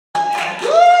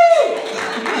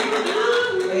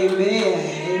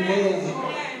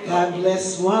God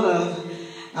bless one of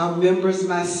our members,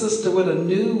 my sister, with a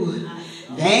new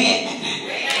van.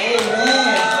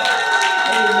 Amen.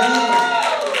 Amen.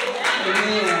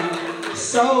 Amen.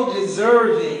 So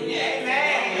deserving.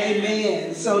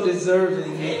 Amen. So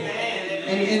deserving.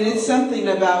 And it's something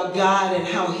about God and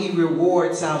how he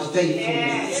rewards our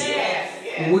faithfulness.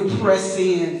 And we press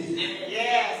in.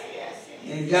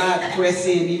 And God press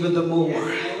in even the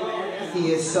more.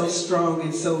 He is so strong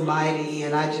and so mighty.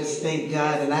 And I just thank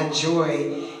God and I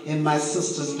joy in my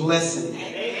sister's blessing.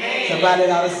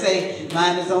 Somebody ought to say,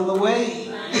 mine is on the way.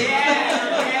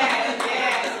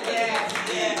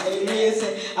 Amen.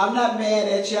 Say, I'm not mad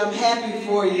at you. I'm happy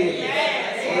for you.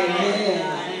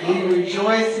 Amen. We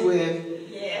rejoice with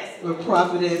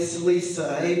Prophetess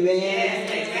Lisa. Amen.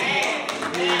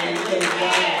 Amen. Thank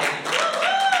God.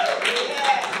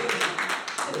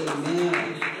 Amen.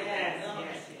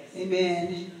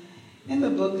 Amen. In the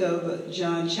book of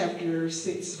John chapter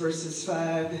 6 verses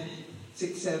 5,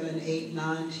 6, 7, 8,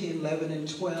 9, 10, 11, and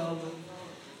 12,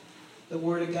 the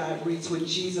word of God reads, when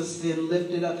Jesus then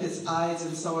lifted up his eyes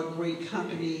and saw a great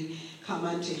company come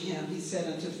unto him, he said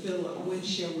unto Philip, when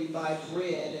shall we buy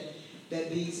bread that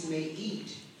these may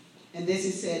eat? And this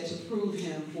he said to prove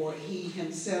him, for he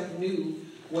himself knew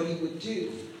what he would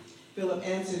do. Philip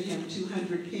answered him,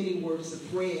 200 pennyworths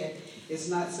of bread is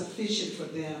not sufficient for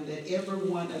them, that every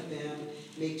one of them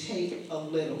may take a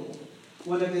little.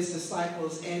 One of his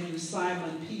disciples, Andrew,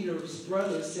 Simon Peter's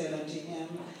brother, said unto him,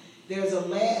 there's a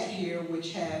lad here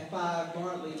which hath 5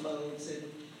 barley loaves and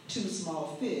 2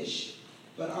 small fish,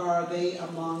 but are they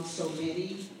among so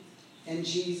many? And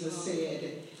Jesus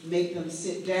said, make them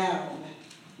sit down.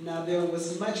 Now there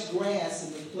was much grass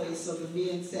in the place, so the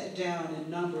men sat down in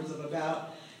numbers of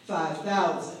about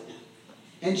 5,000.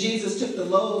 And Jesus took the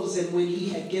loaves, and when he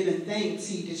had given thanks,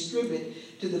 he distributed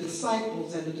to the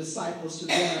disciples, and the disciples to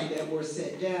them that were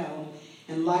set down,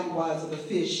 and likewise of the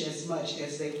fish as much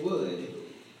as they would.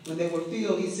 When they were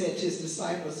filled, he said to his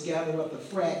disciples, gather up the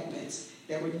fragments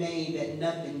that remained, that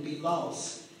nothing be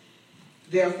lost.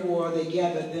 Therefore they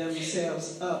gathered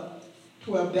themselves up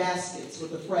 12 baskets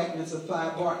with the fragments of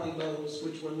 5 barley loaves,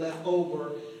 which were left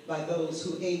over by those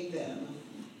who ate them.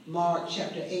 Mark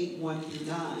chapter 8, 1 through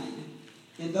 9.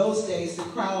 In those days, the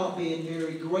crowd being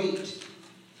very great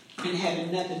and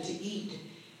having nothing to eat,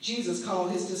 Jesus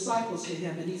called his disciples to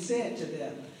him, and he said to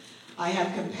them, I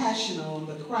have compassion on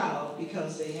the crowd,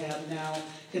 because they have now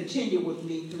continued with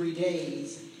me 3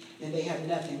 days, and they have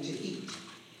nothing to eat.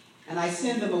 And I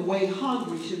send them away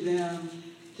hungry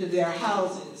to their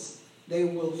houses. They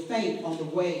will faint on the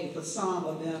way, for some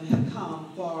of them have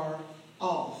come far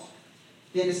off.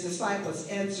 Then his disciples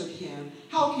answered him,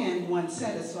 how can one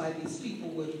satisfy these people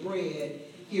with bread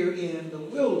here in the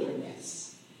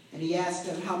wilderness? And he asked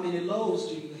them, how many loaves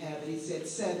do you have? And he said,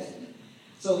 7.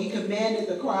 So he commanded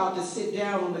the crowd to sit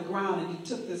down on the ground, and he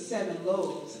took the 7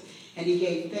 loaves, and he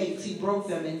gave thanks. He broke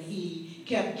them, and he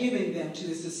kept giving them to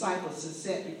his disciples to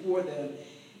set before them,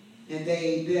 and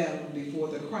they them before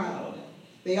the crowd.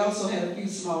 They also had a few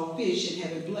small fish, and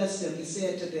having blessed them, he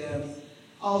said to them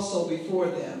also before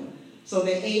them. So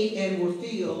they ate and were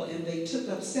filled, and they took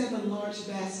up 7 large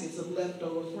baskets of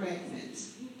leftover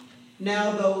fragments.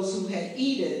 Now those who had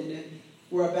eaten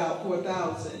were about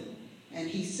 4,000, and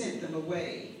he sent them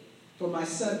away. For my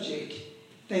subject,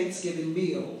 Thanksgiving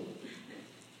meal.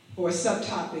 For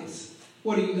subtopics,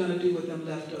 what are you going to do with them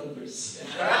leftovers?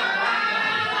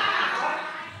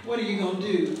 What are you going to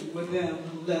do with them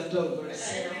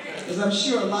leftovers? Because I'm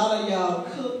sure a lot of y'all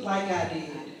cooked like I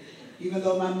did. Even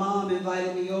though my mom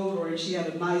invited me over and she had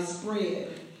a nice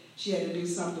spread, she had to do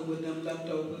something with them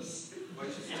leftovers.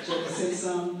 She had to send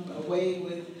some away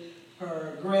with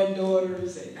her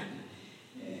granddaughters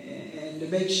and to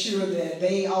make sure that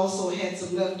they also had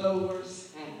some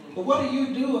leftovers. But what are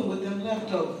you doing with them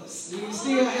leftovers? You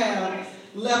still have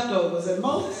leftovers, and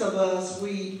most of us,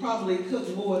 we probably cook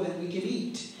more than we can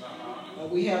eat.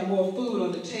 We have more food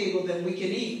on the table than we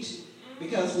can eat.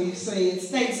 Because we say it's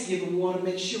Thanksgiving, we want to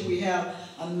make sure we have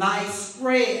a nice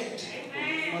spread.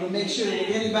 We want to make sure that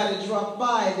if anybody dropped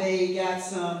by, they got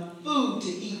some food to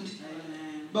eat.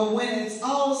 But when it's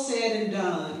all said and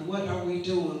done, what are we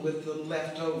doing with the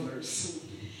leftovers?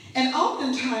 And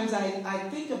oftentimes I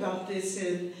think about this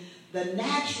in the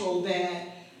natural, that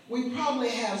we probably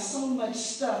have so much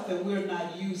stuff that we're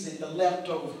not using, the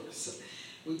leftovers.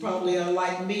 We probably are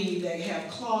like me, they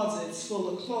have closets full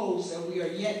of clothes that we are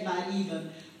yet not even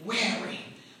wearing.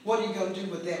 What are you going to do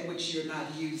with that which you're not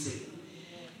using?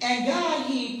 And God,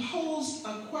 he posed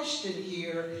a question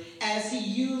here as he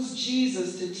used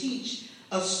Jesus to teach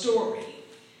a story.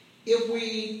 if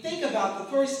we think about the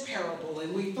first parable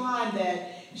and we find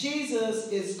that Jesus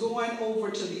is going over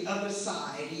to the other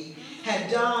side. He had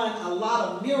done a lot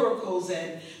of miracles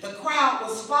and the crowd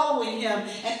was following him.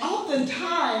 And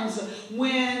oftentimes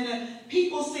when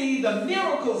people see the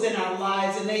miracles in our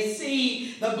lives and they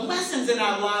see the blessings in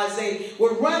our lives, they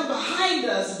will run behind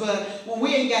us. But when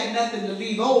we ain't got nothing to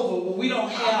leave over, when we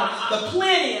don't have the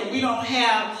plenty and we don't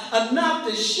have enough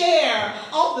to share,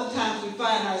 oftentimes we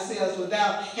find ourselves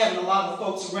without having a lot of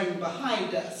folks running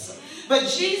behind us. But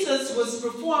Jesus was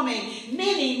performing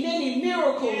many, many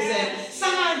miracles and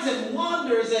signs and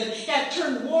wonders, and had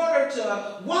turned water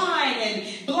to wine,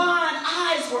 and blind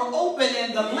eyes were open,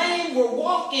 and the lame were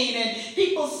walking, and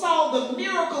people saw the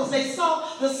miracles. They saw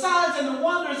the signs and the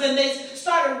wonders, and they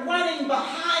started running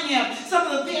behind him. Some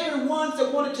of the very ones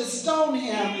that wanted to stone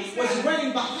him was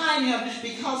running behind him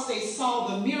because they saw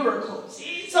the miracles.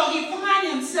 So he found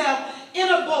himself in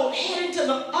a boat heading to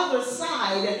the other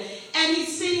side, and he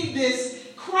sees this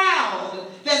crowd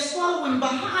that's following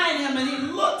behind him, and he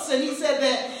looks and he said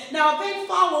that, now if they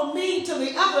follow me to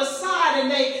the other side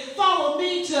and they follow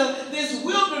me to this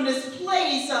wilderness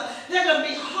place, they're going to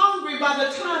be hungry by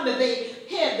the time that they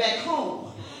head back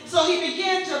home. So he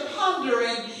began to ponder,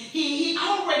 and he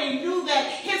already knew that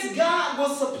his God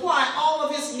will supply all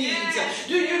of his needs.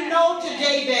 Do you know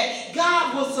today that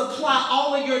God will supply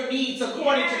all of your needs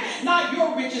according to not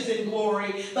your riches in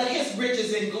glory, but his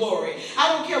riches in glory?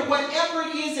 I don't care whatever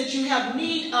it is that you have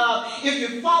need of, if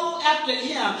you follow after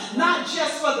him, not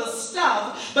just for the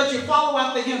stuff, but you follow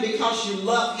after him because you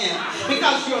love him,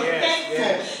 because you're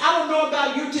thankful. I don't know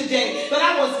about you today, but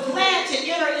I was glad to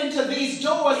enter into these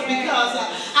doors because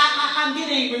I'm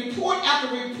getting report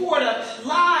after report of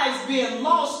lives being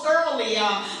lost early.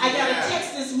 I got a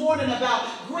text this morning about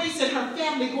Grace and her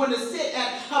family going to sit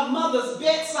at her mother's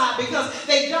bedside because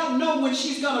they don't know when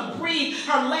she's going to breathe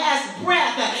her last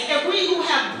breath. And we who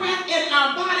have breath in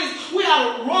our bodies, we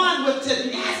ought to run with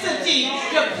tenacity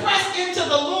to press into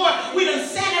the Lord. We done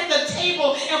sat at the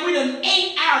table and we done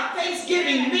ate our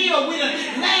Thanksgiving meal. We done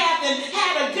laughed and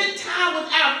had a good time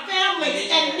with our family.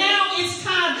 And now it's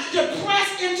time to press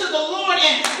into the Lord.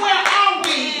 And where are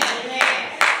we?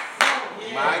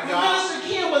 My God. Minister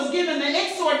Kim was given the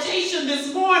exhortation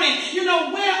this morning. You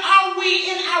know, where are we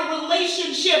in our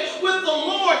relationship with the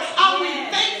Lord? Are we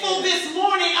thankful this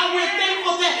morning? Are we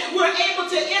thankful that we're able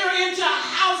to enter into a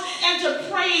house and to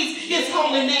praise his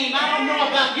holy name? I don't know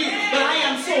about you, but I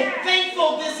am so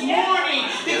thankful this morning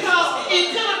because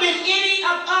it could have been any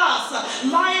of us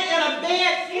lying in a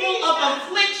bed full of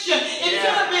affliction. It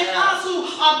could have been us who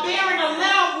are bearing a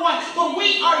loved one, but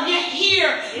we are yet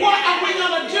here. What are we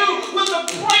going to do with the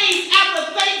praise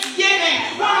after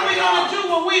Thanksgiving? What are we going to do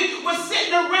when we were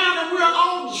sitting around and we're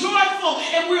all joyful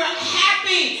and we're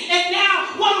happy? And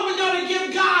now, what are we going to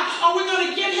give God? Are we going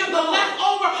to give him the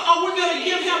leftover? Or are we going to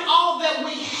give him all that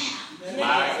we have?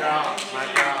 My God, my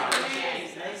God.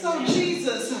 So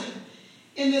Jesus,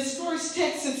 in this first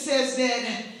text, it says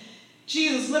that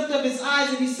Jesus lifted up his eyes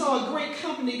and he saw a great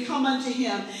company come unto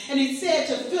him. And he said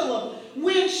to Philip,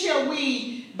 when shall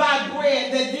we buy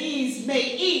bread that these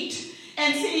may eat?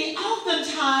 And see,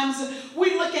 oftentimes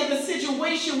we look at the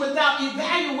situation without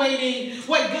evaluating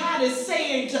what God is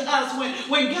saying to us.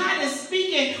 When God is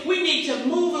speaking, we need to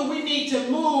move, and we need to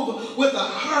move with a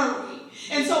hurry.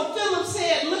 And so Philip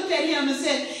looked at him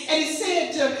and he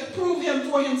said to prove him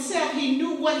for himself, he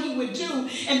knew what he would do.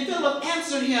 And Philip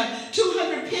answered him,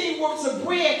 200 pennyworths of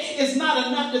bread is not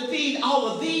enough to feed all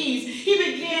of these.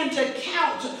 He began to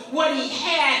count what he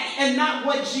had and not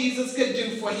what Jesus could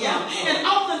do for him. And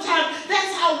oftentimes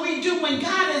that's how we do when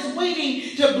God is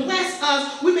waiting to bless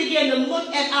us. We begin to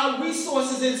look at our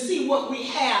resources and see what we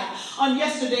have. On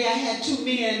yesterday, I had two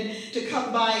men to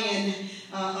come by, and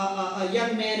a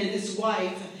young man and his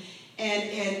wife,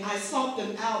 and I sought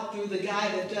them out through the guy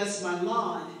that does my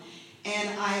lawn. And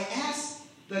I asked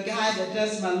the guy that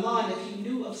does my lawn if he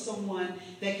knew of someone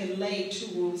that can lay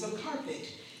 2 rooms of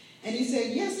carpet. And he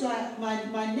said, yes,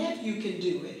 my nephew can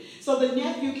do it. So the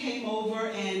nephew came over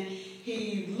and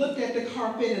he looked at the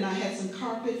carpet, and I had some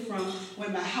carpet from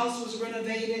when my house was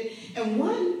renovated. And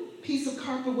one piece of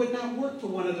carpet would not work for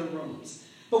one of the rooms,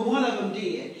 but one of them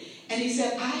did. And he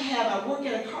said, I work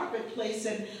at a carpet place,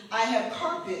 and I have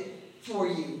carpet for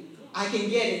you. I can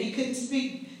get it. He could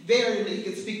speak very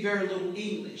little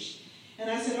English. And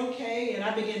I said, okay. And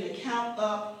I began to count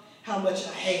up how much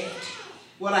I had,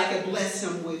 what I could bless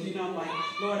him with. You know, I'm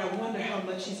like, Lord, I wonder how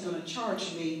much he's going to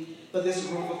charge me for this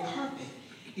room of carpet.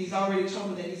 He's already told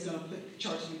me that he's going to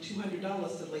charge me $200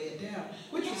 to lay it down,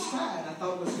 which was fine. I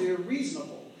thought it was very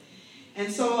reasonable.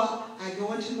 And so I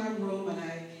go into my room and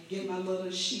I get my little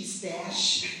she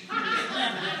stash. And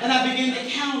And I began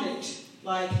to count it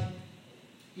like,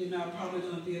 probably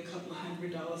going to be a couple of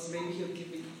 $100. Maybe he'll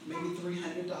give me maybe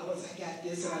 $300. I got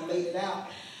this, and I laid it out.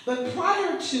 But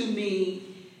prior to me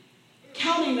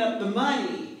counting up the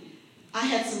money, I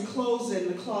had some clothes in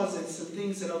the closet, some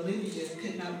things that Olivia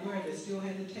could not wear that still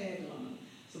had the tag on them,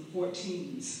 some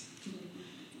 14s.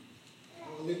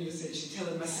 Olivia said she's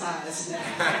telling my size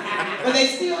now. But they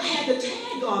still had the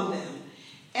tag on them.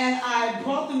 And I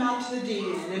brought them out to the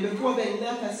den. And before they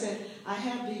left, I said, I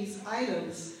have these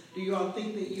items. Do you all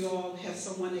think that you all have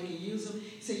someone that can use them?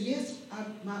 He said, yes,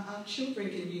 our children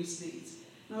can use these.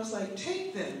 And I was like,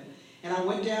 take them. And I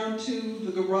went down to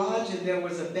the garage, and there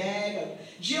was a bag of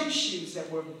gym shoes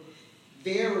that were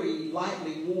very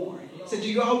lightly worn. I said, do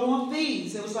you all want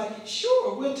these? It was like,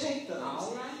 sure, we'll take those.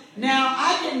 All right. Now,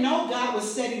 I didn't know God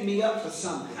was setting me up for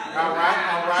something. All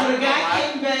right. So the guy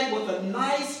came back with a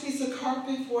nice piece of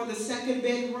carpet for the second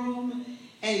bedroom,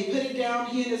 and he put it down.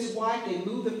 He and his wife, they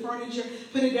moved the furniture,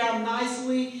 put it down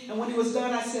nicely. And when he was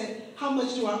done, I said, how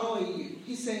much do I owe you?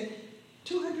 He said,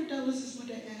 $200 is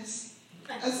what I asked.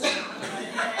 I said,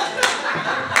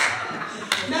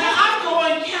 now I'm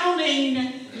going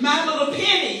counting my little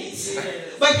pennies.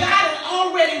 But God had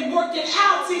already worked it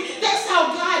out. See, that's how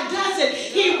God does it.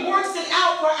 He works it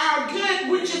out for our good.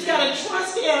 We just got to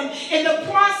trust him in the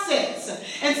process.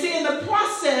 And see, in the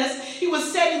process, he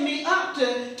was setting me up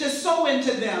to sow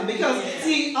into them. Because,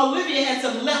 see, Olivia had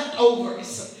some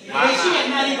leftovers that she had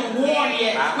not even worn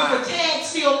yet, with the tag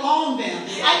still on them.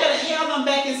 I could have held them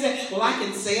back and said, well, I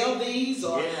can sell these,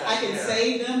 or I can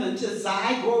save them until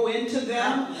Zai grow into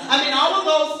them. I mean, all of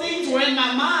those things were in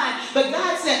my mind. But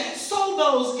God said, sow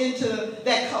those into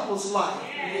that couple's life.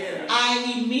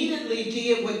 I immediately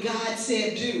did what God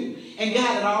said do. And God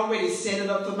had already set it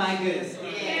up for my good.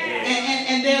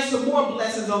 And there's some more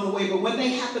blessings on the way, but when they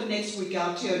happen next week,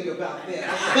 I'll tell you about that.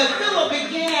 But Philip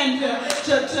began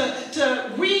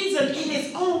to reason in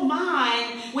his own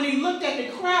mind when he looked at the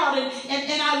crowd.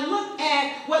 And I looked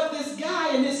at what this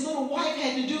guy and his little wife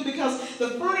had to do, because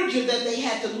the furniture that they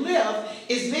had to lift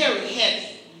is very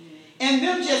heavy. And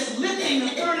them just lifting the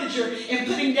furniture and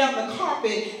putting down the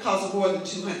carpet costs more than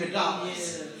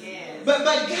 $200. But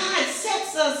God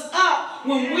sets us up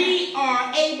when we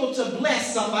are able to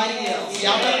bless somebody else.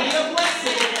 Y'all better be a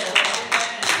blessing.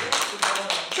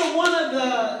 So one of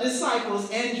the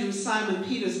disciples, Andrew, Simon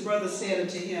Peter's brother, said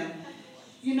unto him,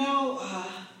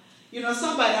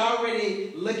 somebody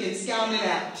already looking, scouting it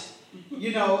out.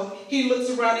 He looks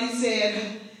around, he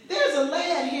said, there's a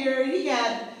lad here, and he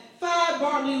got 5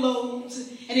 barley loaves,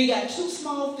 and he got 2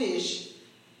 small fish.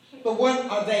 But what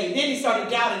are they? Then he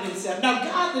started doubting himself. Now,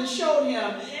 God then showed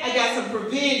him, I got some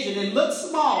provision. It looks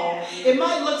small. It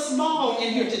might look small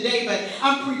in here today, but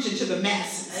I'm preaching to the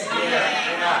masses.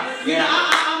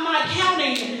 I'm not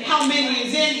counting how many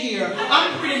is in here.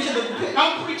 I'm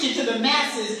preaching to the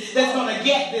masses that's going to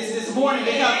get this morning.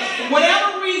 Because for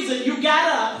whatever reason, you got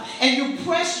up and you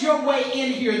pressed your way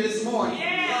in here this morning.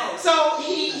 So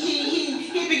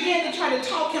he began to try to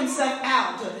talk himself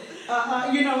out.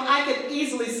 I could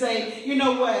easily say, you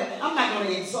know what, I'm not going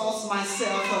to exhaust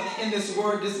myself in this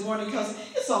word this morning, because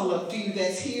it's all a few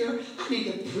that's here. I need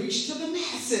to preach to the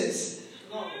masses.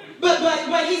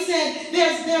 But he said,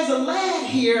 there's a lad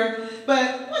here,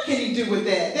 but what can he do with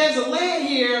that? There's a lad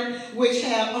here which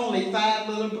have only 5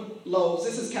 little loaves.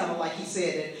 This is kind of like he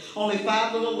said it. Only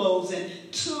 5 little loaves and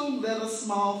 2 little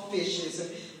small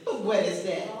fishes. But what is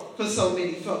that for so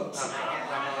many folks?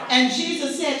 And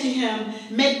Jesus said to him,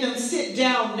 make them sit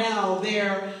down now.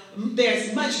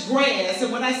 There's much grass.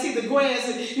 And when I see the grass,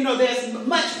 there's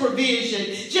much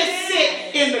provision. Just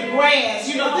sit in the grass.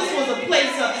 This was a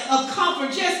place of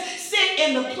comfort. Just sit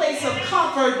in the place of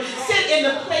comfort. Sit in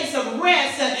the place of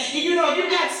rest. If you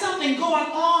got something going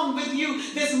on with you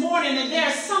this morning, and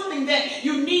there's something that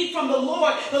you need from the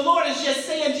Lord is just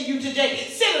saying to you today,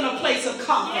 sit in a place of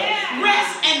comfort.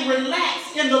 Rest and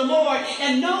relax in the Lord,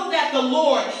 and know that the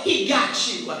Lord, he got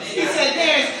you. He said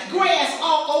there's grass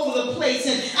all over the place,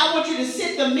 and I want you to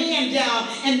sit the men down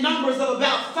in numbers of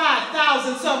about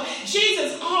 5,000. So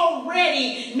Jesus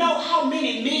already know how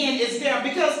many men is there,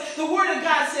 because the word of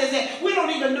God says that we don't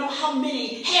even know how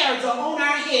many hairs are on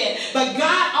our head, but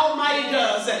God Almighty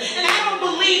does. And I don't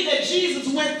believe that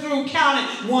Jesus went through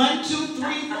counting 1, 2, 3,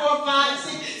 4, 5,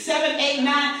 6, 7, 8,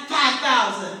 9,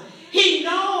 5,000. He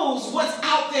knows what's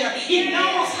out there. He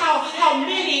knows how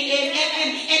many,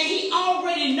 and he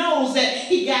already knows that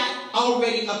he got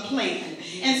already a plan.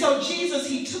 And so Jesus,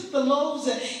 he took the loaves,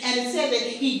 and it said that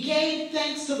he gave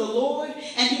thanks to the Lord,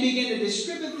 and he began to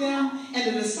distribute them, and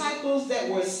the disciples that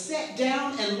were set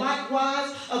down, and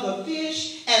likewise of the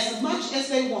fish, as much as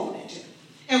they wanted.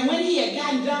 And when he had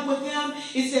gotten done with them,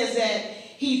 it says that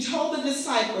he told the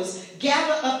disciples,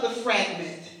 gather up the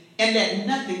fragment and let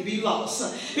nothing be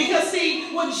lost. Because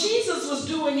see, what Jesus was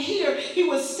doing here, he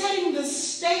was setting the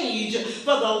stage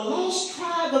for the lost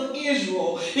tribe of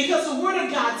Israel. Because the word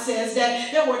of God says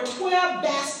that there were 12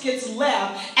 baskets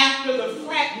left after the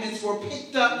fragments were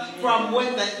picked up from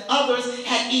what the others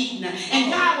had eaten.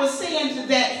 And God was saying to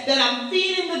that I'm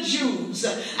feeding the Jews.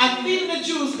 I'm feeding the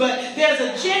Jews, but there's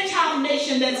a Gentile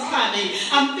nation that's coming.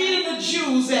 I'm feeding the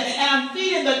Jews, and I'm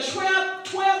feeding the 12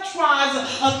 tribes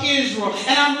of Israel.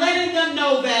 And I'm letting them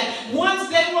know that once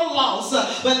they were lost,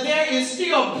 but there is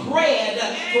still bread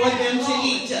for them to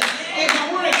eat. And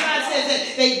the word of God says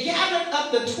that they gathered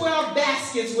up the 12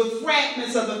 baskets with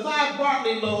fragments of the 5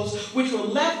 barley loaves, which were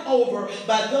left over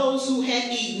by those who had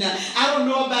eaten. I don't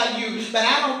know about you, but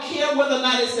I don't care whether or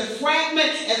not it's a fragment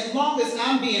as long as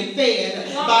I'm being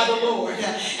fed by the Lord.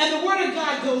 And the word of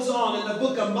God goes on in the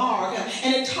book of Mark,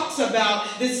 and it talks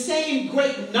about the same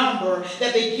great number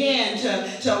that began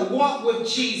to walk with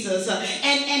Jesus.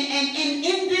 And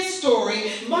in this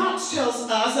story, Mark tells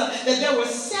us that there were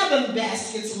 7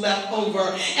 baskets left over.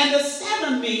 And the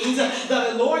 7 means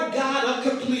the Lord God of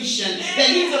completion, that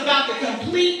he's about to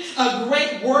complete a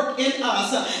great work in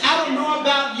us. I don't know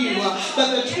about you,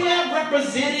 but the 12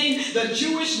 representing the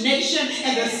Jewish nation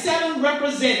and the 7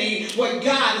 representing what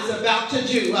God is about to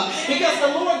do. Because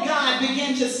the Lord God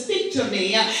began to speak to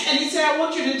me, and he said, I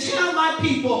want you to tell my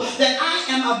people that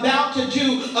I am about to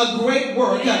do a great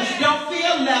work. Don't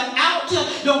feel left out.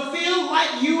 Don't feel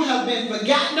like you have been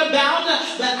forgotten about.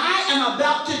 But I am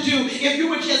about to do, if you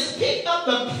would just pick up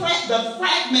the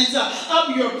fragments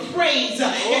of your praise,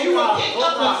 if you would pick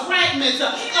up the fragments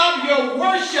of your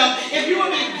worship, if you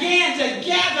would begin to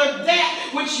gather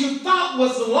that which you thought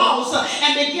was lost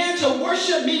and begin to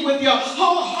worship me with your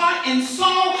whole heart and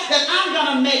soul, that I'm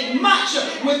going to make much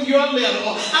with your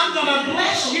little. I'm going to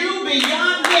bless you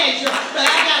beyond measure, but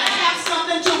I got to have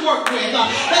something to work with.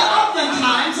 But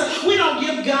oftentimes, we don't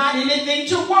give God anything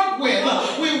to work with.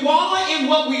 We wallow in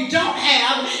what we don't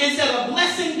have instead of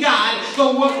blessing God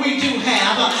for what we do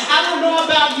have. I don't know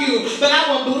about you, but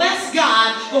I will bless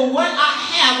God for what I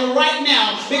have right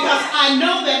now, because I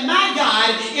know that my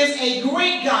God is a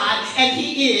great God, and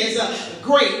he is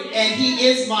great and he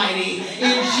is mighty,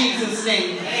 in Jesus'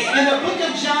 name. In the book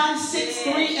of John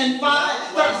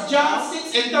 6:3-5, John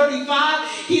 6:35,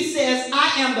 he says,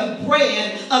 I am the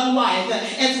bread of life,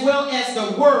 as well as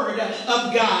the word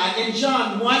of God. In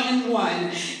John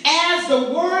 1:1, as the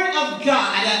word of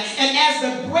God and as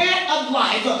the bread of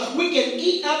life, we can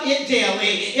eat of it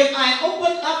daily. If I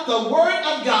open up the word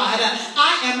of God,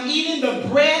 I am eating the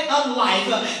bread of life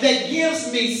that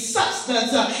gives me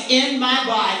substance in my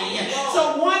body.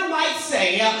 So one might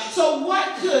say, so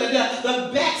what could the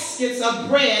baskets of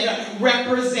bread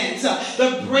represent?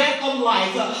 The bread of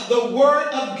life, the word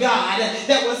of God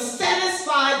that will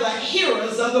satisfy the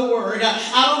hearers of the word.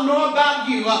 I don't know about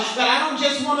you, but I don't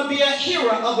just want to be a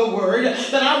hearer of the word,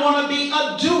 but I want to be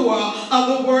a doer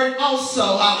of the word also.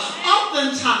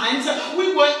 Oftentimes,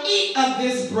 we will eat of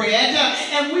this bread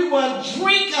and we will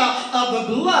drink of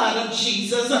the blood of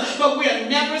Jesus, but we are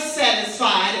never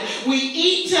satisfied. We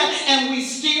eat and we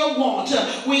still want.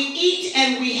 We eat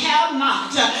and we have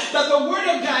not. But the word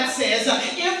of God says,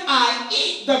 if I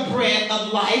eat the bread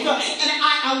of life and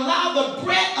I allow the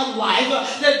bread of life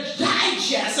to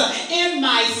digest in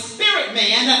my spirit,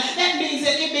 man, that means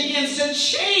that it begins to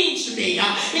change me.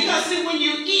 Because see, when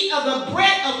you eat of the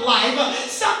bread of life,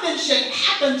 something should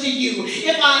happen to you.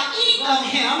 If I eat of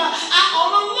him, I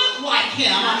ought to look like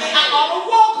him. I ought to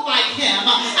walk like him.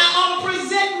 I ought to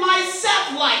present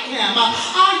myself like him.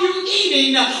 Are you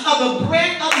eating of the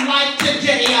bread of life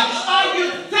today? Are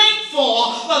you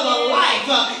thankful for the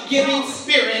life-giving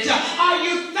spirit? Are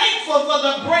you thankful for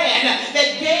the bread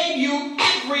that gave you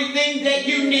everything that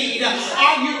you need?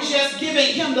 Are you just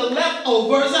giving him the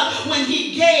leftovers when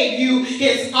he gave you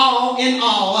his all in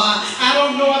all? I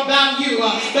don't know about you,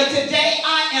 but today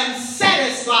I am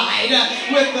satisfied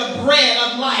with the bread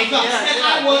of life, and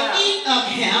I will eat of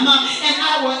him, and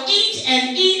I will eat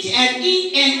and eat and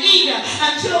eat and eat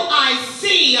until I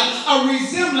see a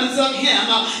resemblance of him,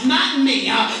 not me,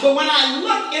 but when I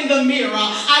look in the mirror,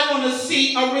 I want to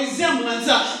see a resemblance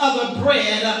of the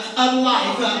bread of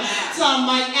life. Some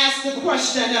might ask the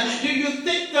question, do you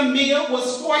think the meal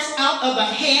was forced out of the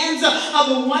hands of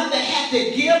the one that had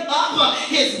to give up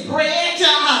his bread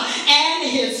and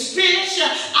his fish?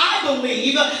 I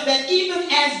believe that even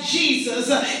as Jesus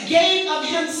gave of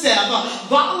himself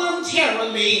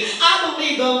voluntarily, I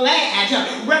believe the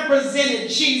lad represented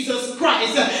Jesus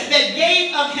Christ that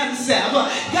gave of himself.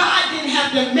 God didn't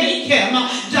have to make him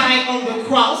die on the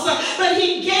cross, but but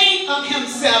he gave of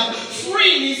himself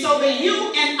freely so that you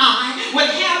and I would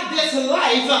have this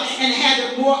life and have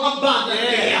it more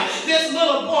abundantly. This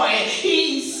little boy,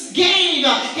 he gave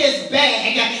his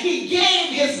bag, he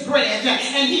gave his bread,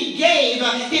 and he gave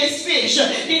his fish.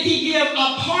 Did he give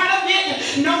a part of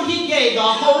it? No, he gave the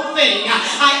whole thing.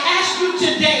 I ask you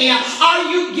today, are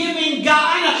you giving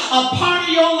God a part of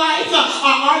your life, or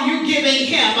are you giving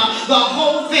him the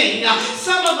whole thing?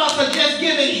 Some of us are just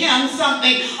giving him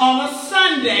something on a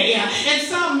Sunday, and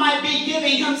some might be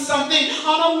giving him something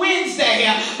on a Wednesday,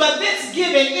 but this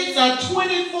giving, it's a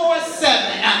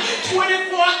 24/7,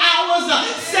 24 hours,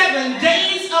 7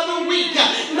 days of the week,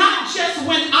 not just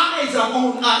when eyes are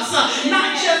on us,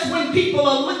 not just when people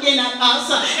are looking at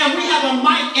us and we have a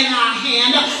mic in our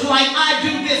hand like I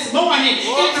do this morning.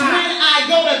 It's when I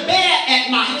go to bed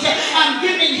at night. I'm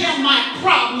giving him my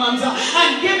problems.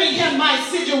 I'm giving him my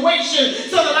situation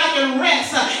so that I can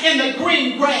rest in the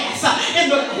green grass, in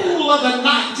the cool of the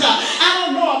night. I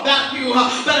don't know about you,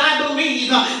 but I believe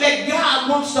that God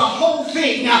wants the whole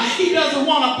thing. He doesn't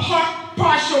want a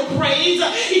partial praise.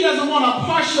 He doesn't want a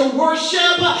partial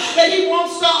worship, but he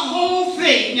wants the whole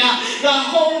thing. The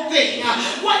whole thing.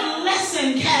 What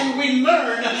lesson can we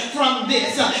learn from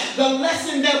this? The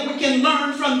lesson that we can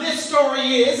learn from this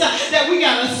story is that we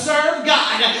got to serve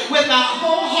God with our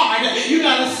whole heart. You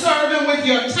got to serve him with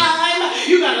your time.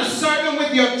 You got to serve him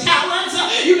with your talents.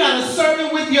 You got to serve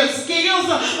him with your skills.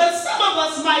 But some of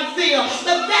us might feel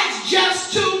that that's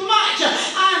just too much.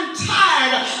 I'm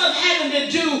tired of having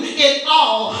to do it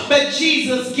all, but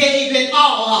Jesus gave it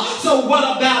all. So what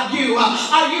about you?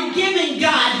 Are you giving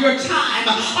God your time?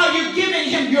 Are you giving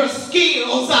him your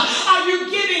skills? Are you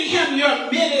giving him your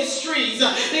ministries?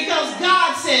 Because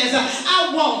God says,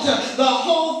 I want the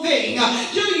whole thing.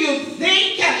 Do you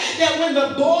think that when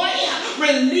the boy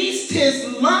released his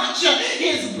lunch,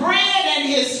 his bread and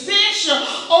his fish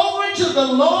over to the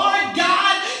Lord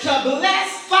God to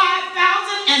bless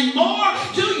 5,000 and more,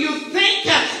 do you think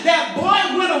that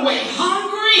boy went away hungry?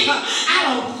 I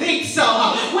don't think so.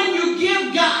 When you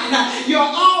give God your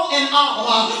all in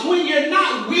all, when you're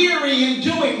not weary and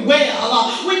doing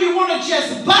well, when you want to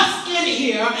just bust in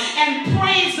here and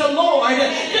praise the Lord,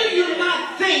 do you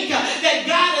not think that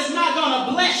God is not going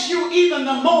to bless you even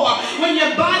the more when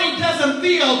your body doesn't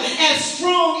feel as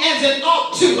strong as it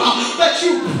ought to, but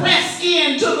you press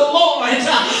into the Lord?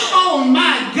 Oh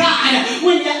my God,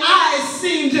 when your eyes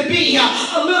seem to be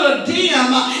a little dim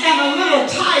and a little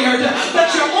tired,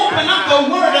 but you open up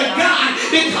the Word of God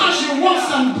because you want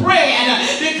some bread,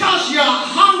 because you're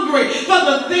hungry for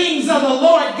the things of the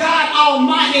Lord God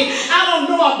Almighty. I don't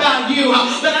know about you,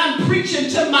 but I'm preaching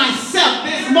to myself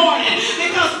this morning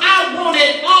because I want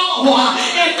it all,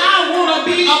 and I want to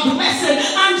be a blessing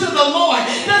unto the Lord.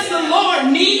 Does the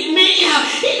Lord need me?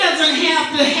 He doesn't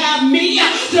have to have me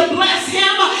to bless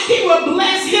him. He will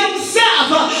bless himself,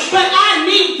 but I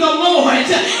need the Lord,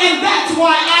 and that's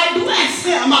why I bless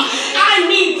him. I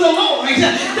need the Lord.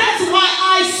 That's why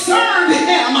I serve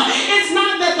him. It's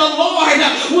not that the Lord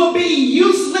will be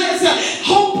useless,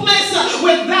 hopeless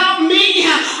without me.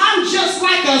 I'm just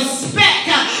like a speck,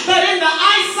 but in the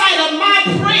eyesight of my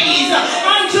praise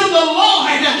unto the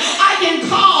Lord, I can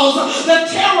cause the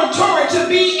territory to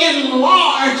be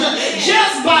enlarged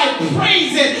just by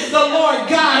praising the Lord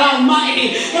God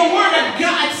Almighty. The Word of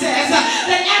God says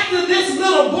that after this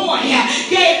little boy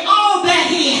gave all that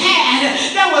he had,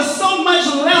 there was so much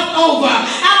left over.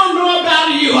 I don't know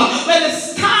about you, but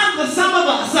it's time for some of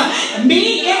us,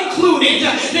 me included,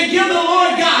 to give the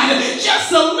Lord God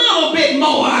just a little bit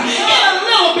more. Get a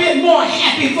little bit more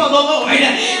happy for the Lord.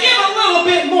 Give a little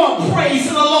bit more praise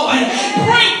to the Lord.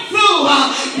 Break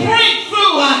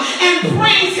through and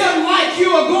praise him like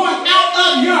you are going out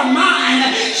of your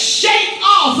mind. Shake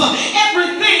off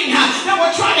everything that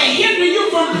will try to hinder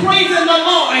you from praising the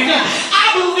Lord. I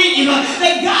believe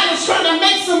that God is trying to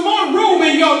make some more room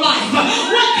in your life.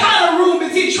 What kind of room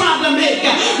is he trying to make?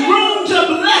 Room to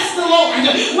bless the Lord.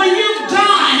 When you've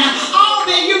done all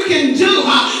that you can do,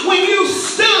 when you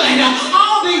stood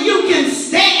all that you can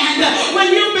stand,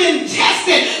 when you've been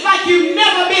tested like you've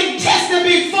never been tested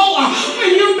before,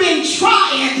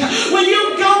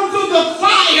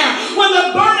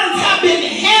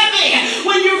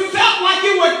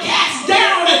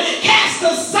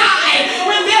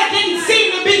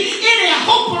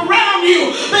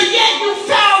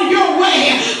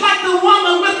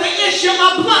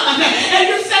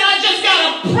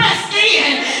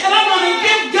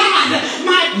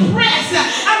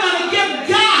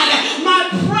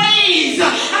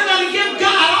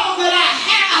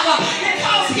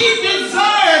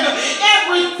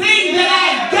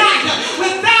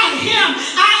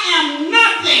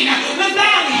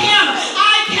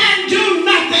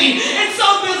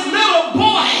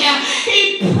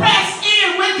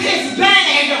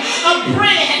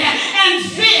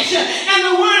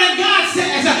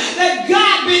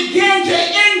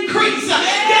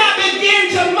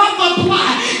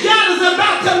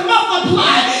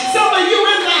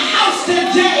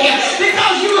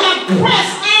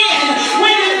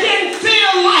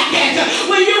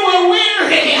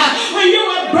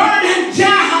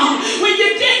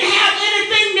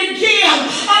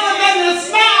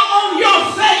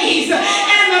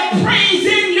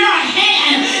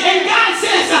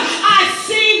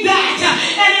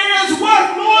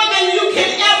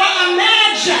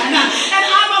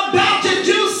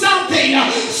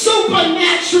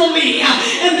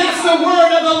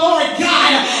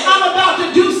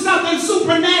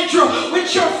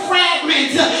 with your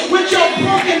fragments, with your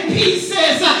broken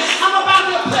pieces. I'm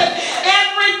about to put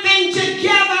everything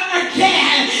together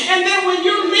again. And then when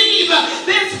you leave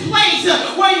this place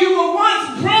where you were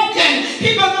once broken,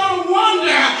 people are going to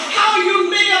wonder how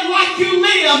you live like you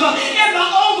live in the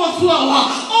overflow.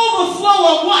 Overflow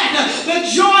of what? The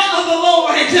joy of the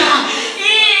Lord is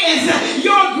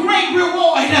your great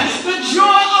reward. The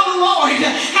joy of the Lord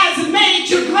has made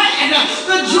you glad.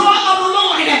 The joy of the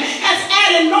Lord has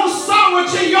added no sorrow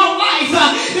to your life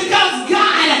because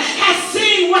God has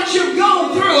seen what you've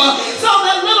gone through. So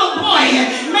that little boy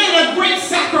made a great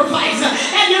sacrifice,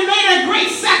 and you made a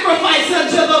great sacrifice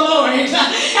unto the Lord.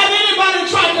 Have anybody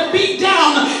tried to beat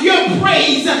down your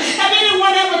praise? Have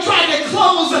anyone ever tried to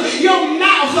close your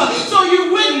mouth so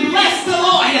you wouldn't bless the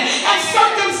Lord? Have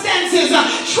circumstances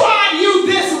tried you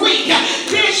this week,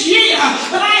 this year?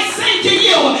 But I say to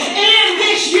you, in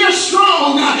this year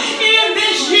strong, in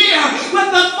this year with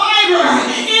the fiber,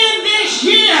 in this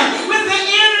year with the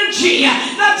energy,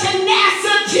 the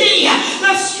tenacity,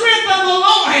 the strength of the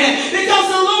Lord, because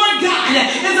the Lord God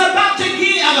is about to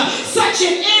give such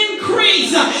an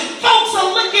increase. Folks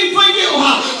are looking for you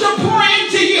to pour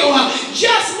into you,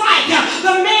 just like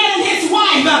the man and his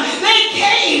wife. They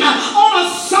came on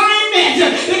assignment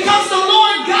because the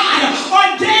Lord God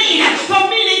ordained for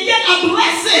me to get a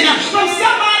blessing from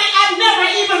somebody I've never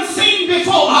even seen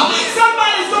before.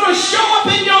 Somebody's going to show up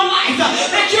in your life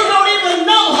that you don't even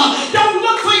know. Don't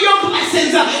look for your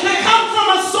blessings that come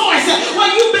from a source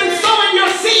where you've been sowing your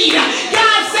seed.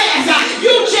 God says,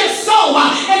 you just sow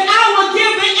and I will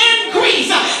give the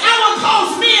increase. I will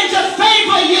cause men to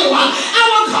favor you. I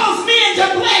will cause men to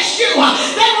bless you.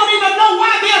 They won't even know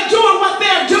why they're doing what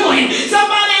they're doing.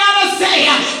 Somebody ought to say,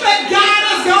 but God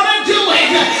is going to do it.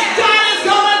 God is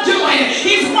going to do it.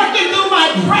 He's working through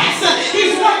my press.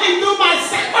 He's working through my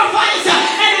sacrifice.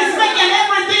 And he's making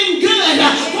everything good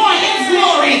for his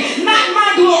glory, not my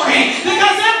glory.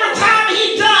 Because every time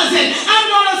he does it, I'm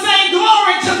going to say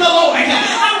glory to the Lord.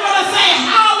 I'm going to say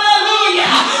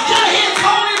hallelujah to his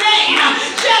holy name.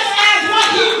 Just as what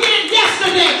he did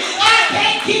yesterday, I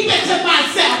can't keep it to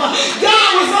myself. God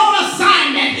was on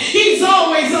assignment. He's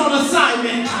always on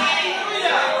assignment.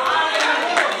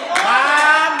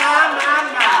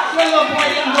 The little boy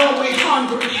didn't go away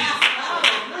hungry.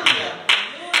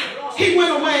 He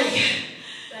went away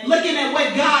looking at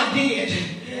what God did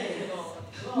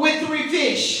with 3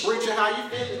 fish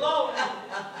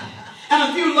and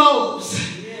a few loaves.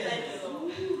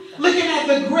 Looking at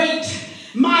the great,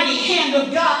 mighty hand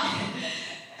of God.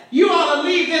 You ought to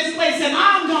leave this place and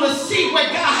I'm going to see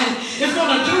what God is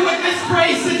going to do with this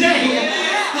praise today.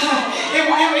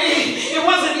 It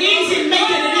wasn't easy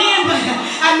making it in, but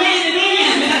I made it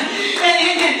in.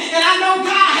 And I know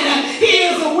God, he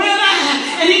is a winner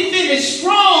and he finished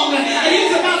strong and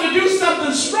he's about to do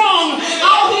something strong.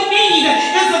 All he needs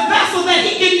is a vessel that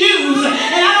he can use.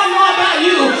 And I don't know about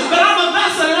you, but I'm a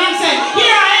vessel and I'm saying,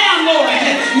 here I am, Lord.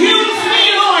 Use me,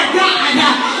 Lord God.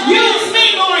 Use me,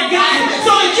 Lord God,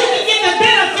 so that you can get the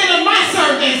benefit of my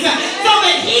service, so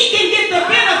that he can get the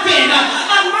benefit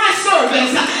of my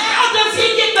service. How does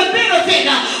he get the benefit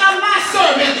of my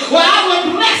service? Well, I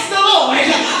will bless the Lord.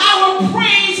 I will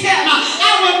praise him.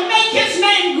 I will make his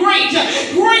name great.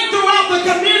 Great throughout the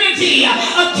community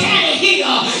of Tanny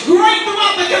Hill. Great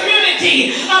throughout the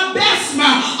community of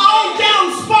Bessemer. All down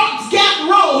Sparks Gap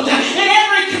Road. In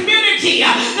every community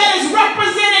that is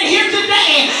represented here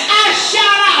today, I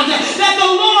shout out that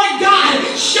the Lord God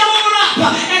showed up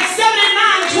at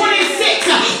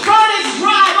 7926 Furnace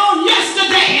Drive on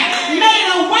yesterday. Made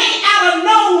a way out of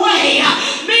no way.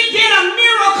 He did a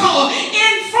miracle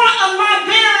in front of my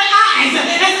very eyes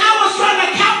as I was trying to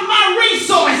count my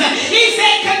resources. He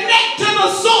said, connect to the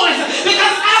source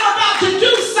because I'm about to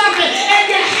do something and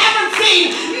you haven't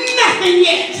seen nothing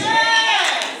yet.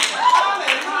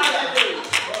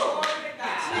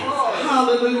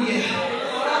 Hallelujah.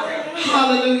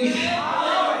 Hallelujah.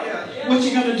 What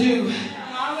you gonna do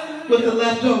with the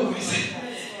leftovers?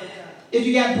 If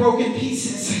you got broken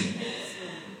pieces,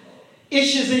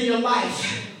 issues in your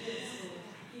life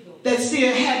that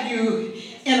still have you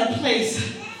in a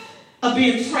place of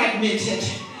being fragmented,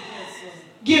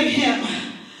 give him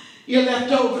your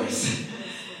leftovers.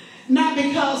 Not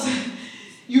because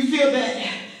you feel that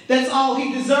that's all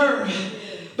he deserves,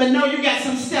 but no, you got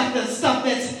some stuff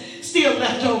that's still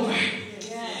left over.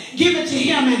 Give it to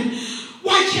him and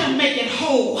watch him make it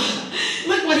whole.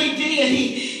 Look what he did.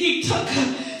 He took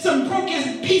some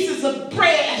broken pieces of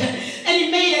bread and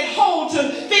he made it whole to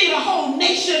feed a whole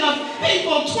nation of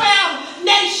people, 12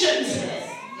 nations.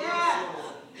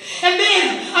 And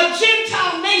then a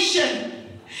Gentile nation,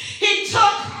 he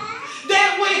took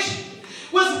that which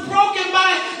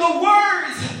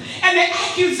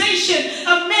accusation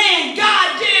of man,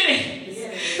 God did it.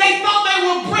 They thought they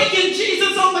were breaking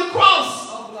Jesus on the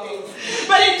cross.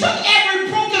 But it took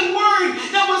every broken word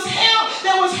that was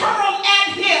hurled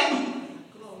at him,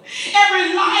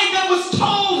 every lie that was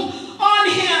told on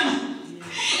him,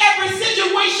 every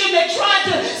situation that tried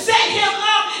to set him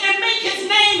up and make his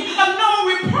name of no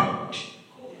reproach.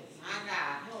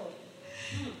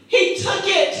 He took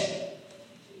it.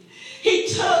 He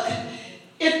took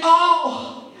it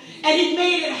all and he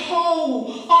made it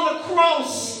whole on the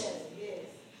cross,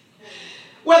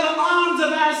 where the arms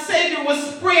of our Savior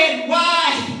was spread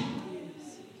wide,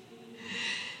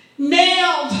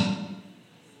 nailed,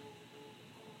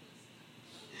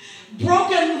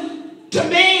 broken to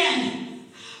man,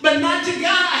 but not to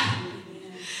God.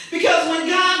 Because when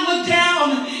God looked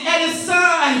down at his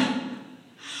son,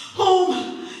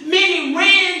 whom many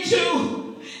ran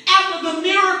to after the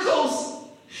miracles,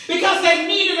 because they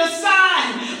needed a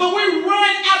sign, but we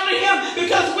run after him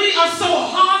because we are so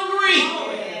hungry.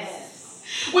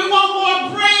 We want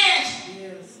more bread.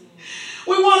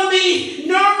 We want to be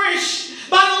nourished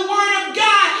by the word of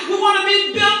God. We want to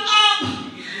be built up.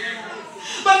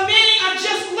 But many are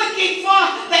just looking for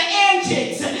the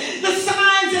antics, the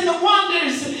signs and the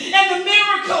wonders and the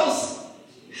miracles.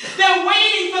 They're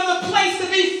waiting for the place to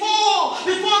be full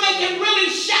before they can really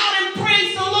shout and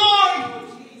praise the Lord.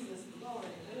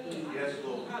 Yes,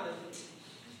 Lord.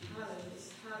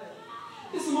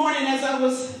 This morning as I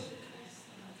was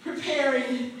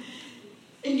preparing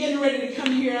and getting ready to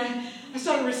come here, I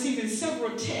started receiving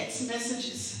several text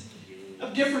messages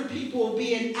of different people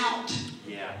being out.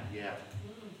 Yeah.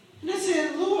 And I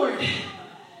said, Lord,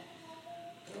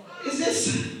 is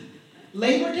this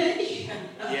Labor Day?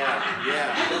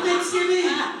 Yeah. After Thanksgiving?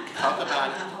 Talk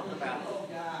about it.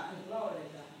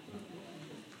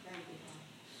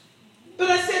 But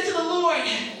I said to the Lord,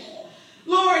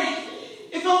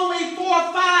 if only 4 or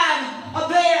 5 are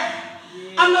there,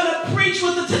 I'm going to preach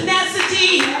with the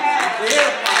tenacity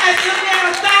as if there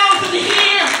are 1,000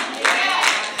 here.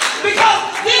 Because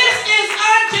this is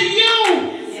unto you,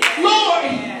 Lord.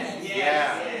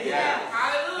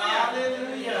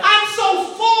 Hallelujah. I'm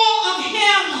so full of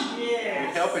him.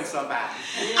 You're helping somebody.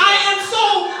 I am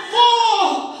so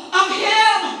full of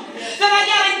him that I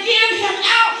got to give him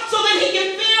out so that he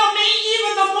can fill me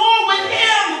even the more with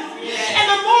him. And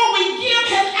the more we give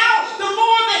him out, the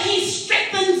more that he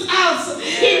strengthens us.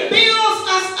 He builds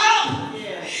us up.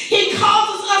 He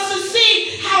causes us to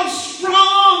see how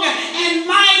strong and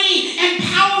mighty and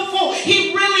powerful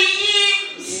he really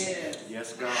is.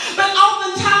 Yes, God. But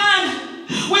oftentimes,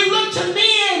 we look to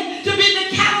men to be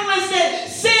the catalyst that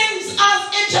sends us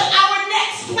into our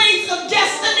next place of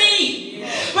destiny.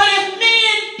 But if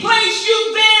men place you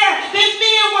there, then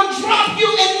men will drop you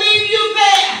and leave you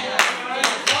there.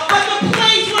 But the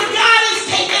place where God has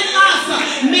taken us,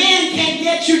 man can't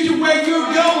get you to where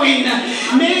you're going.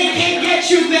 Man can't get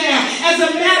you there. As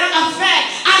a matter of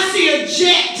fact, I see a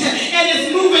jet and it's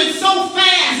moving so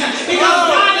fast because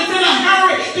God is in a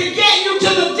hurry to get you to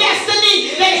the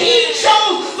destiny that he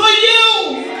chose for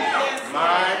you.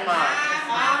 My.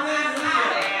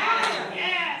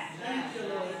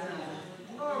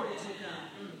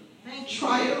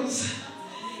 Trials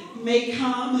may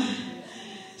come,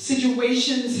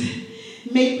 situations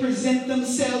may present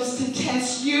themselves to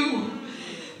test you,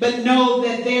 but know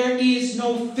that there is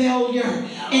no failure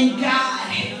in God.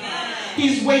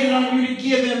 He's waiting on you to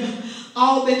give him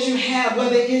all that you have,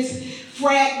 whether it's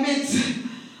fragments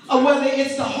or whether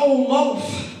it's the whole loaf.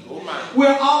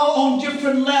 We're all on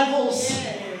different levels.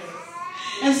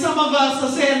 And some of us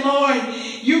are saying, Lord,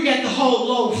 you get the whole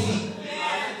loaf.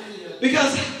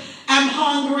 Because I'm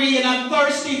hungry and I'm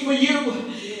thirsty for you.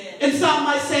 And some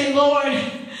might say, Lord,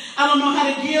 I don't know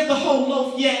how to give the whole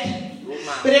loaf yet.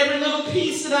 But every little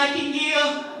piece that I can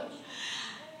give,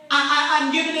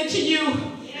 I'm giving it to you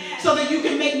so that you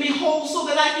can make me whole, so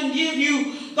that I can give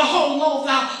you the whole loaf.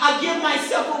 I'll give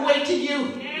myself away to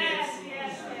you.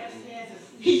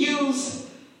 He used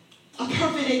a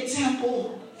perfect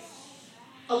example,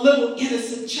 a little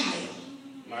innocent child.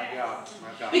 My God.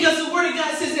 Because the word of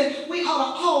God says that we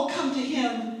ought to all come to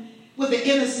him with the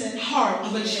innocent heart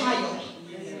of a child.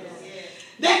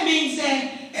 That means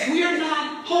that we're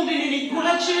not holding any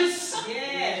grudges.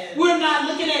 We're not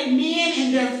looking at men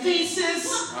in their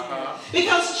faces.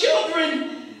 Because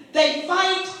children, they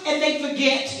fight and they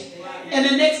forget. And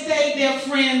the next day they're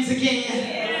friends again.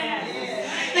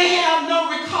 They have no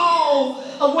recall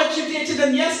of what you did to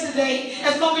them yesterday,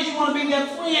 as long as you want to be their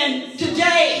friend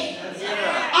today.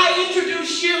 I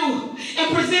introduce you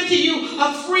and present to you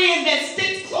a friend that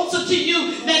sticks closer to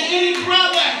you than any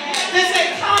brother. That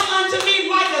said, come unto me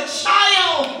like a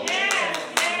child.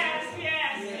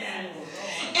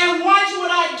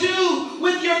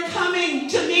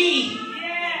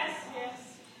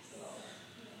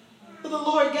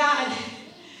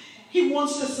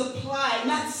 wants to supply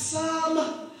not some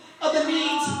of the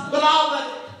needs, but all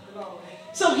of it.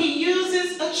 So he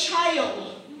uses a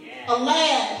child, a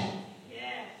lad,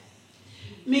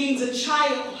 means a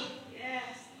child,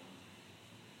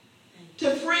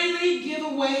 to freely give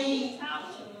away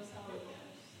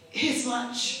his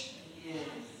lunch.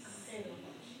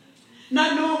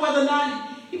 Not knowing whether or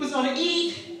not he was going to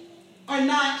eat or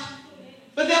not,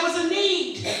 but there was a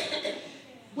need.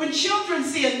 When children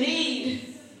see a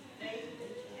need,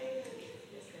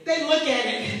 they look at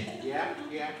it. Yeah.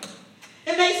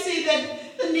 And they see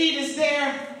that the need is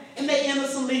there, and they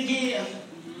innocently give.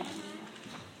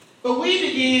 But we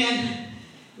began,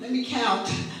 let me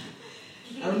count.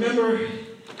 I remember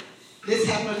this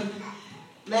happened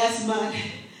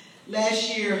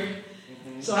last year.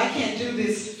 So I can't do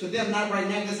this for them, not right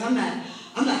now, because I'm not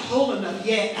whole enough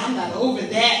yet. I'm not over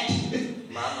that.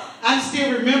 I'm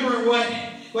still remembering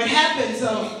what happened,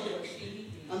 so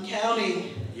I'm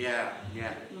counting. Yeah.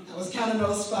 I was counting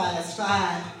those fives.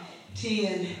 5,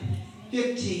 10,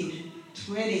 15,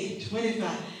 20,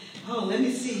 25. Oh, let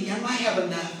me see. I might have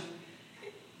enough.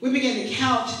 We began to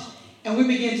count, and we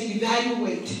began to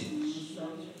evaluate.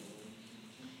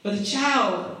 But the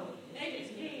child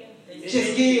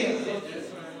just give.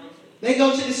 They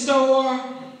go to the store,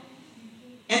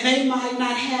 and they might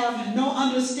not have no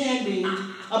understanding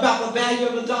about the value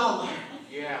of $1.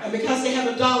 Yeah. And because they have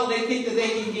 $1, they think that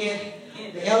they can get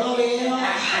the LOL,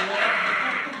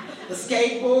 the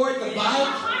skateboard, the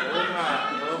bike.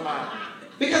 Oh my.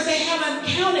 Because they haven't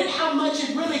counted how much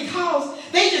it really costs.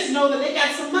 They just know that they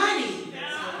got some money.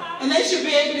 And they should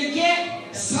be able to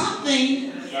get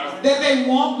something that they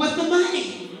want with the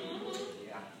money.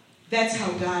 That's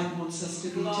how God wants us to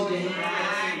be today.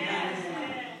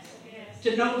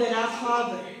 To know that our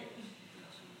Father,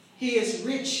 He is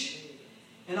rich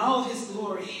in all of His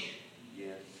glory.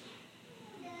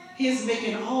 He is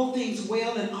making all things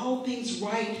well and all things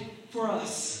right for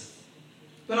us.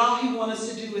 But all He wants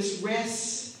us to do is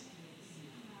rest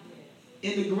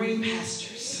in the green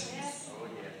pastures,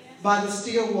 by the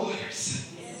still waters,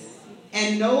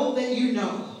 and know that you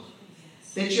know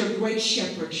that your great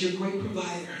shepherd, your great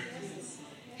provider,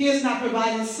 He is not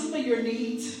providing some of your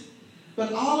needs,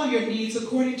 but all of your needs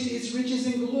according to His riches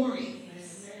and glory.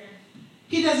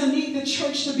 He doesn't need the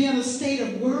church to be in a state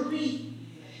of worry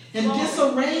and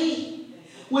disarray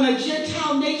when a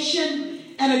Gentile nation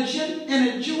and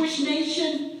a Jewish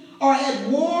nation are at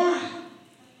war.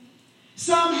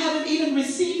 Some haven't even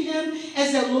received Him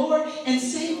as their Lord and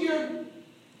Savior.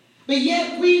 But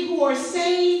yet we who are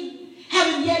saved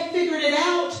haven't yet figured it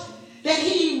out that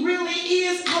He really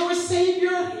is our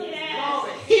Savior. Yes.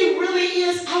 He really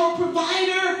is our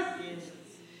provider.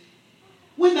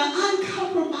 When the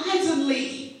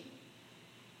uncompromisingly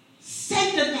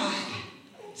sanctified,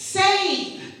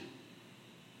 saved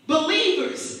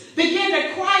believers begin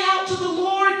to cry out to the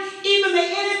Lord, even the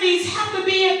enemies have to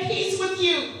be at peace with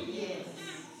you. Yes.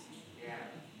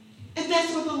 And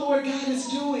that's what the Lord God is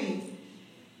doing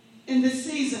in this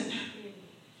season.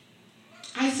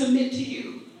 I submit to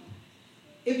you,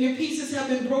 if your pieces have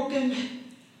been broken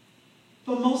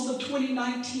for most of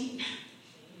 2019,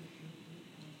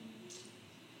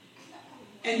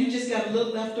 and you just got a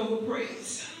little leftover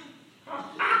praise,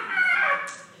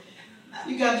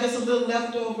 you got just a little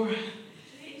leftover,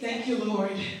 thank you,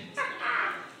 Lord,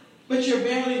 but you're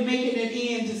barely making it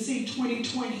in to see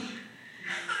 2020,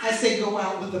 I say go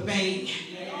out with a bang.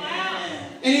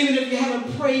 And even if you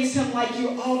haven't praised Him like you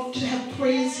ought to have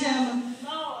praised Him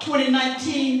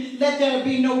 2019, let there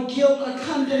be no guilt or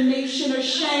condemnation or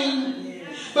shame,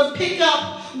 but pick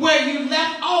up where you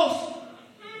left off,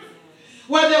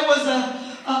 where there was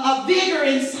a vigor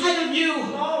inside of you,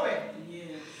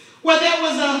 where there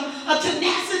was a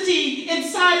tenacity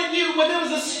inside of you, where there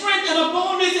was a strength and a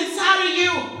boldness inside of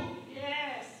you.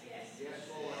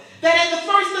 That at the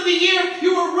first of the year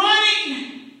you were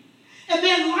running, and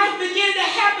then life began to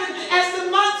happen as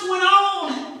the months went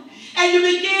on, and you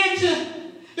began to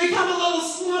become a little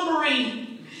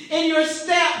slumbering in your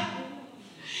step.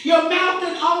 Your mouth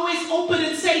didn't always open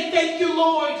and say, thank you,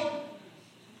 Lord.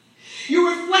 You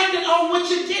reflected on what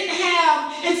you didn't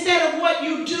have instead of what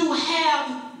you do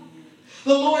have.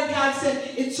 The Lord God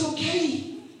said, it's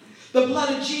okay. The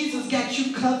blood of Jesus got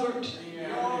you covered.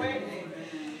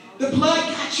 The blood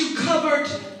got you covered.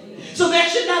 So there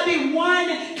should not be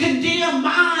one condemned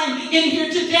mind in here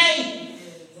today.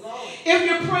 If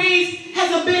your praise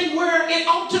hasn't been where it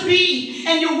ought to be,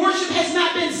 and your worship has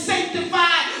not been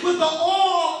sanctified with the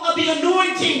oil of the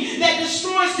anointing that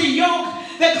destroys the yoke,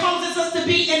 that causes us to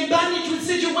be in bondage with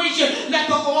situation, let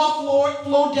the oil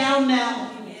flow down now.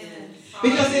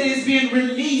 Because it is being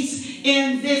released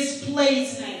in this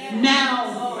place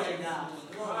now.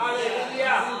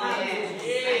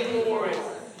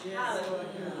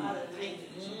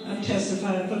 I'm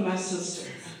testifying for my sister.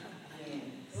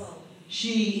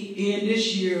 She, in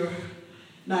this year,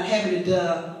 not having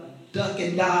to duck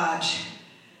and dodge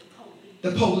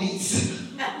the police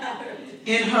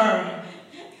in her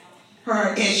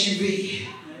SUV,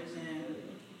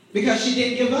 because she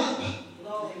didn't give up.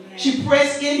 She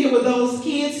pressed in here with those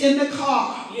kids in the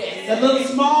car, the little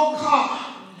small car.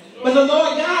 But the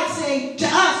Lord God said to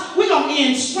us, we're going to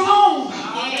end strong.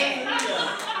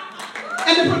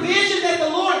 And the provision that the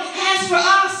Lord has for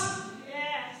us,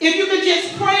 if you could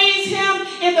just praise Him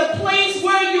in the place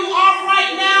where you are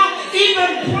right now,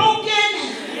 even broken.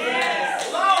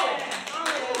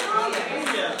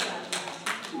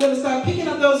 You're going to start picking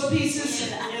up those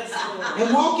pieces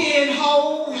and walk in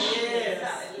whole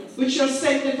with your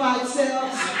sanctified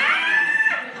selves,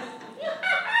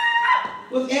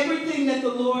 with everything that the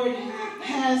Lord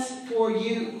has for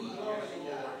you.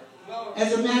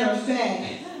 As a matter of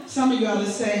fact, some of you ought to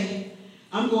say,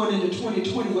 I'm going into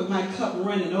 2020 with my cup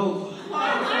running over.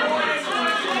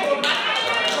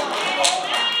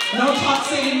 No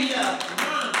toxicity,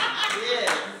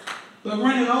 but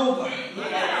running over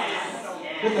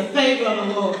with the favor of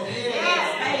the Lord,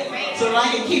 so that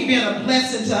I can keep being a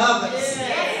blessing to others.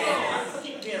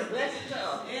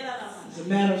 As a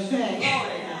matter of fact,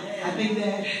 I think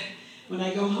that when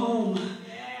I go home,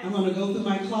 I'm going to go through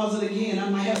my closet again. I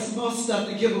might have some more stuff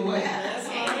to give away.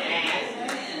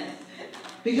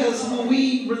 Because when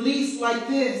we release like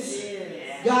this,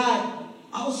 God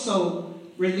also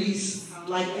released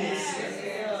like this.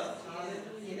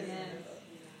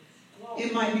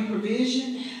 It might be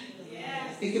provision.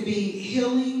 It could be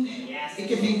healing. It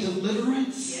could be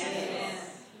deliverance.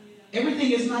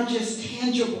 Everything is not just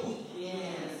tangible.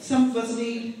 Some of us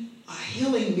need a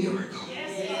healing miracle.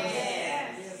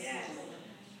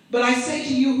 But I say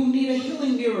to you who need a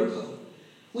healing miracle,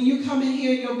 when you come in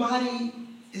here, your body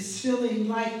is feeling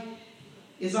like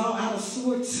it's all out of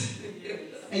sorts,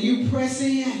 and you press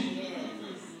into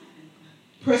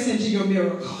your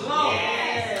miracle.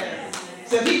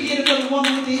 So if He did it for the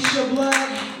woman with the issue of blood,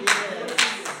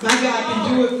 my God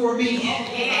can do it for me.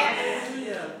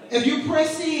 If you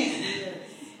press in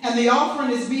and the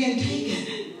offering is being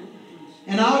taken,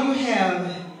 and all you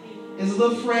have is a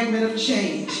little fragment of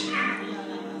change,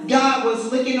 God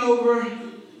was looking over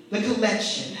the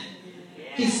collection.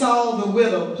 He saw the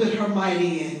widow put her mite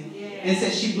in and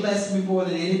said, she blessed me more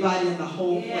than anybody in the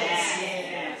whole place.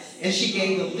 And she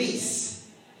gave the least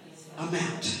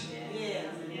amount.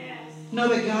 Know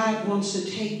that God wants to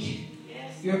take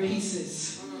your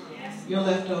pieces, your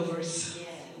leftovers,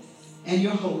 and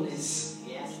your wholeness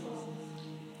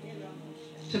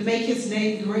to make His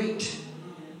name great,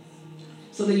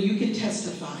 so that you can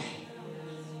testify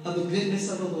of the goodness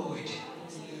of the Lord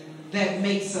that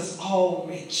makes us all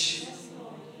rich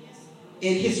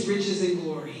in His riches and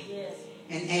glory,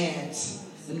 and adds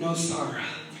no sorrow.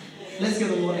 Let's give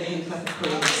the Lord a hand clap of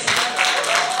praise.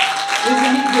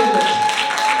 Isn't He good?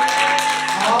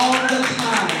 All the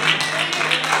time,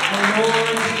 the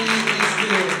Lord, He is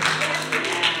good,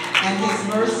 and His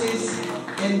mercies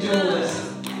endures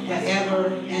forever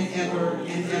and ever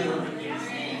and ever.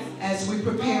 As we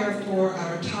prepare for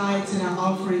our tithes and our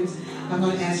offerings, I'm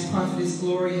going to ask Prophetess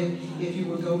Gloria if you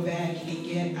will go back and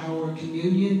get our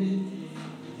communion.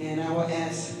 And I will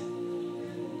ask,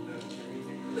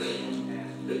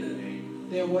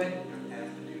 they're what?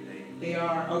 They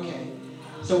are, okay.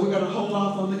 So we're going to hold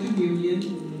off on the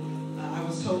communion. I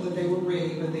was told that they were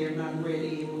ready, but they are not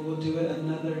ready. And we will do it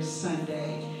another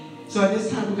Sunday. So at this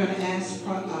time, we're going to ask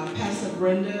Pastor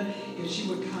Brenda if she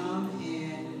would come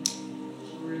and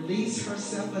release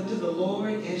herself unto the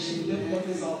Lord as she lifts up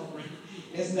His offering.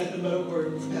 It's nothing but a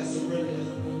word, Pastor Brenda.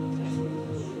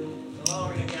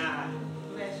 Glory to God.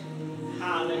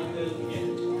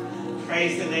 Hallelujah.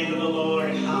 Praise the name of the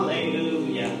Lord.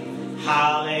 Hallelujah.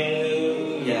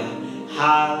 Hallelujah.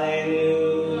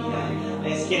 Hallelujah.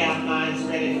 Let's get our minds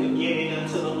ready for giving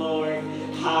unto the Lord.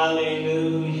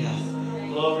 Hallelujah.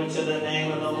 Glory to the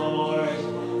name of the Lord.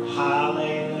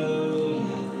 Hallelujah.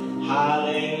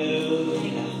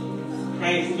 Hallelujah.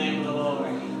 Praise the name of the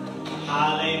Lord.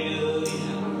 Hallelujah.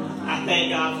 I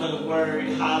thank God for the word.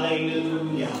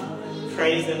 Hallelujah.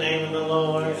 Praise the name of the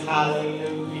Lord.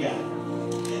 Hallelujah.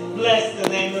 Bless the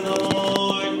name of the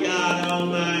Lord God.